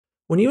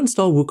When you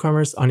install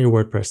WooCommerce on your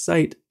WordPress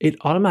site, it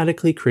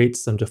automatically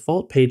creates some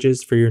default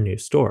pages for your new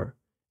store,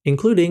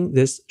 including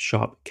this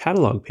shop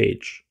catalog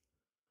page,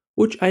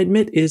 which I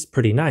admit is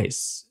pretty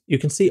nice. You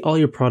can see all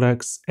your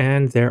products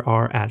and there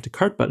are add to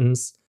cart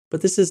buttons,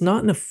 but this is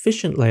not an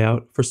efficient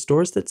layout for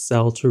stores that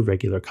sell to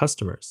regular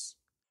customers.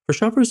 For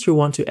shoppers who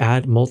want to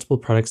add multiple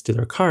products to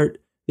their cart,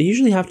 they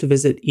usually have to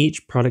visit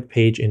each product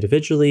page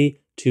individually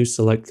to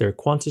select their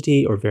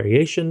quantity or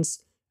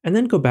variations, and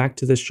then go back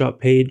to this shop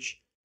page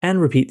and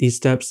repeat these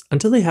steps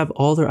until they have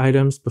all their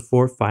items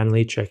before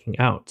finally checking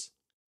out.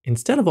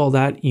 Instead of all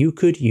that, you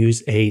could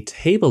use a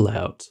table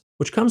layout,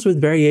 which comes with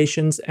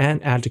variations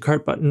and add to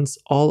cart buttons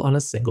all on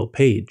a single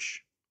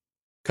page.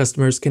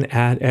 Customers can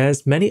add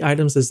as many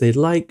items as they'd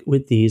like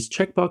with these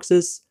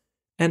checkboxes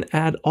and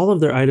add all of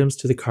their items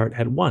to the cart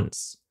at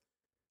once.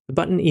 The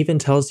button even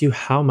tells you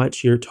how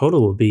much your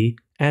total will be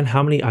and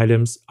how many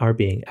items are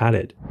being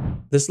added.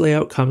 This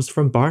layout comes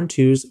from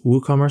Barn2's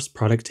WooCommerce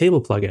product table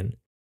plugin,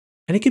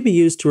 and it can be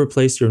used to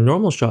replace your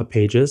normal shop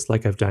pages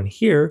like I've done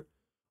here,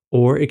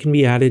 or it can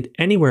be added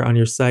anywhere on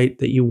your site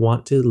that you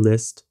want to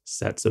list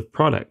sets of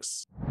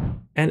products.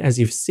 And as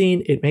you've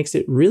seen, it makes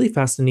it really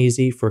fast and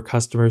easy for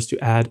customers to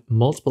add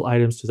multiple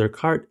items to their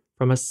cart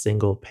from a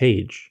single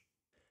page.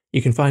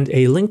 You can find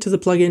a link to the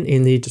plugin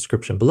in the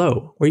description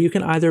below, where you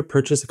can either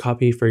purchase a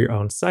copy for your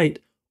own site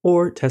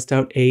or test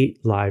out a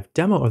live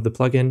demo of the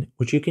plugin,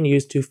 which you can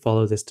use to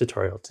follow this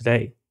tutorial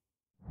today.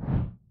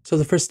 So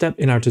the first step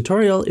in our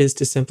tutorial is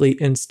to simply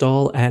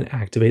install and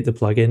activate the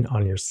plugin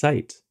on your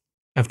site.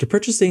 After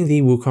purchasing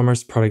the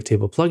WooCommerce product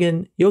table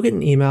plugin, you'll get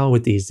an email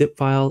with the zip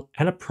file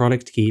and a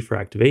product key for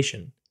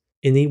activation.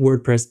 In the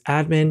WordPress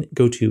admin,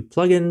 go to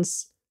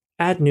Plugins,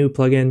 Add New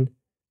Plugin,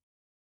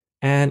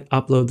 and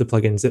upload the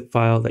plugin zip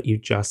file that you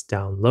just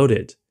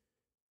downloaded.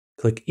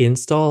 Click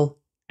Install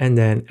and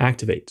then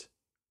Activate.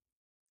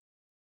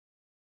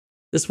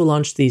 This will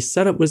launch the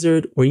setup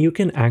wizard where you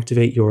can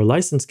activate your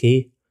license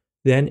key.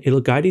 Then it'll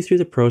guide you through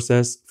the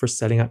process for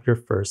setting up your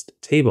first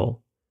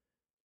table.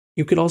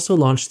 You could also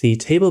launch the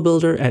table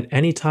builder at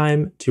any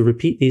time to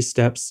repeat these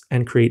steps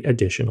and create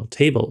additional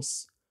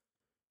tables.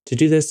 To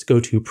do this,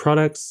 go to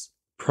Products,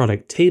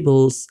 Product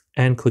Tables,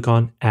 and click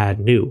on Add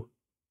New.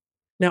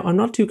 Now, I'm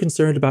not too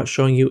concerned about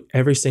showing you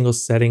every single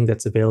setting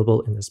that's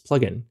available in this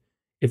plugin.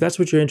 If that's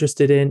what you're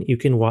interested in, you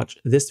can watch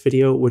this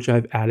video, which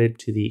I've added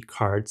to the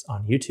cards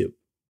on YouTube.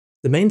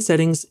 The main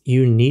settings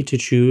you need to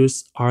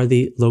choose are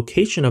the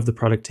location of the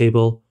product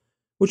table,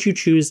 which you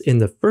choose in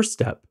the first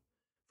step.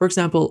 For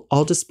example,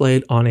 I'll display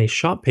it on a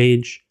shop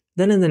page,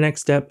 then in the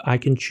next step, I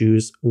can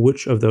choose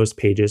which of those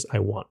pages I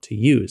want to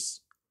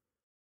use.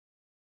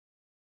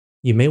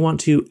 You may want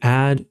to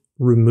add,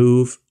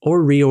 remove,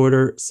 or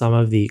reorder some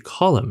of the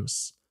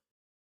columns.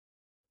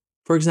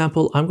 For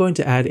example, I'm going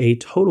to add a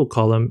total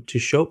column to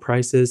show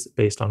prices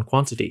based on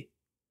quantity.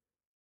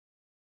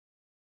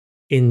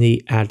 In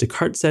the Add to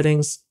Cart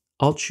settings,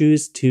 I'll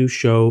choose to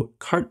show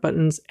cart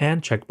buttons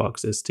and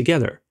checkboxes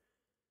together.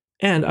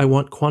 And I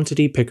want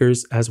quantity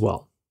pickers as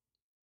well.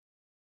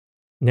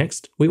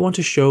 Next, we want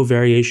to show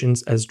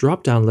variations as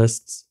drop-down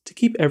lists to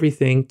keep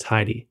everything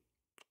tidy.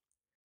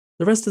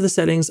 The rest of the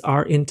settings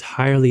are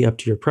entirely up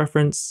to your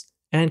preference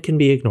and can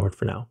be ignored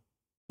for now.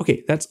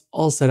 Okay, that's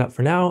all set up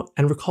for now,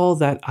 and recall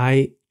that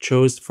I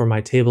chose for my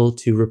table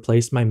to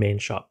replace my main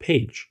shop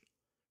page.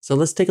 So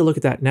let's take a look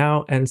at that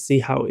now and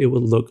see how it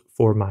will look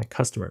for my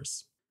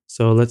customers.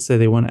 So let's say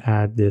they want to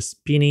add this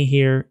beanie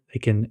here. They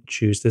can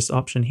choose this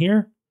option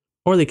here,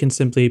 or they can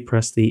simply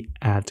press the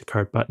Add to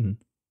Cart button.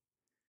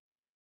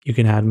 You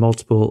can add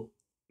multiple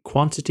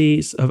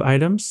quantities of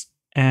items,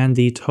 and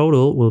the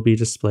total will be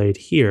displayed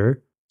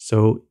here,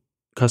 so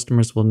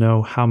customers will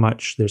know how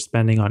much they're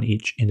spending on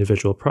each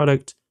individual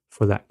product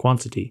for that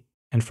quantity.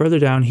 And further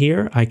down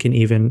here, I can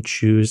even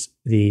choose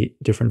the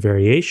different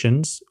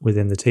variations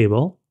within the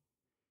table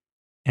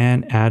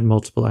and add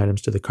multiple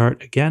items to the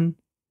cart again.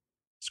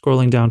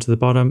 Scrolling down to the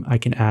bottom, I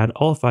can add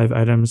all 5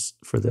 items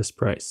for this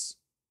price.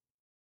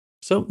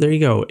 So there you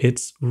go.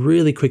 It's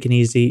really quick and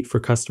easy for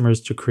customers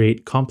to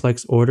create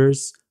complex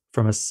orders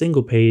from a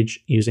single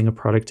page using a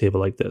product table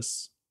like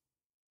this.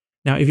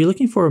 Now, if you're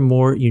looking for a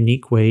more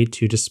unique way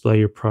to display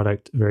your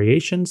product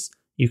variations,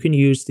 you can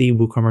use the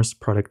WooCommerce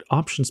Product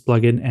Options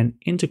plugin and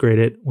integrate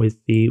it with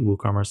the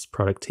WooCommerce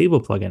Product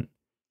Table plugin.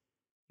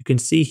 You can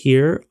see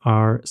here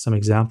are some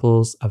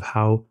examples of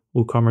how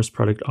WooCommerce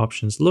Product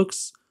Options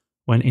looks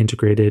when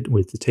integrated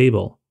with the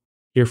table.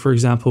 Here, for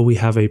example, we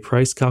have a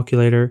price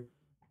calculator,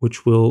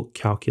 which will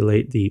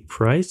calculate the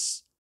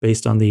price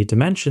based on the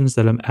dimensions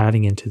that I'm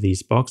adding into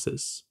these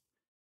boxes.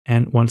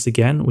 And once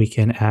again, we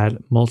can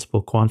add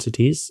multiple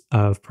quantities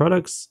of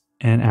products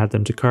and add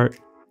them to cart,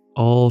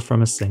 all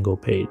from a single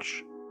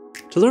page.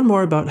 To learn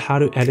more about how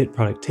to edit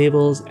product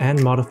tables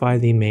and modify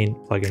the main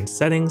plugin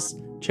settings,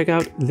 check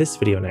out this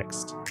video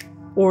next.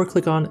 Or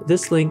click on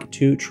this link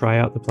to try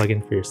out the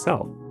plugin for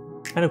yourself.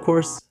 And of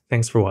course,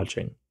 thanks for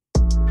watching.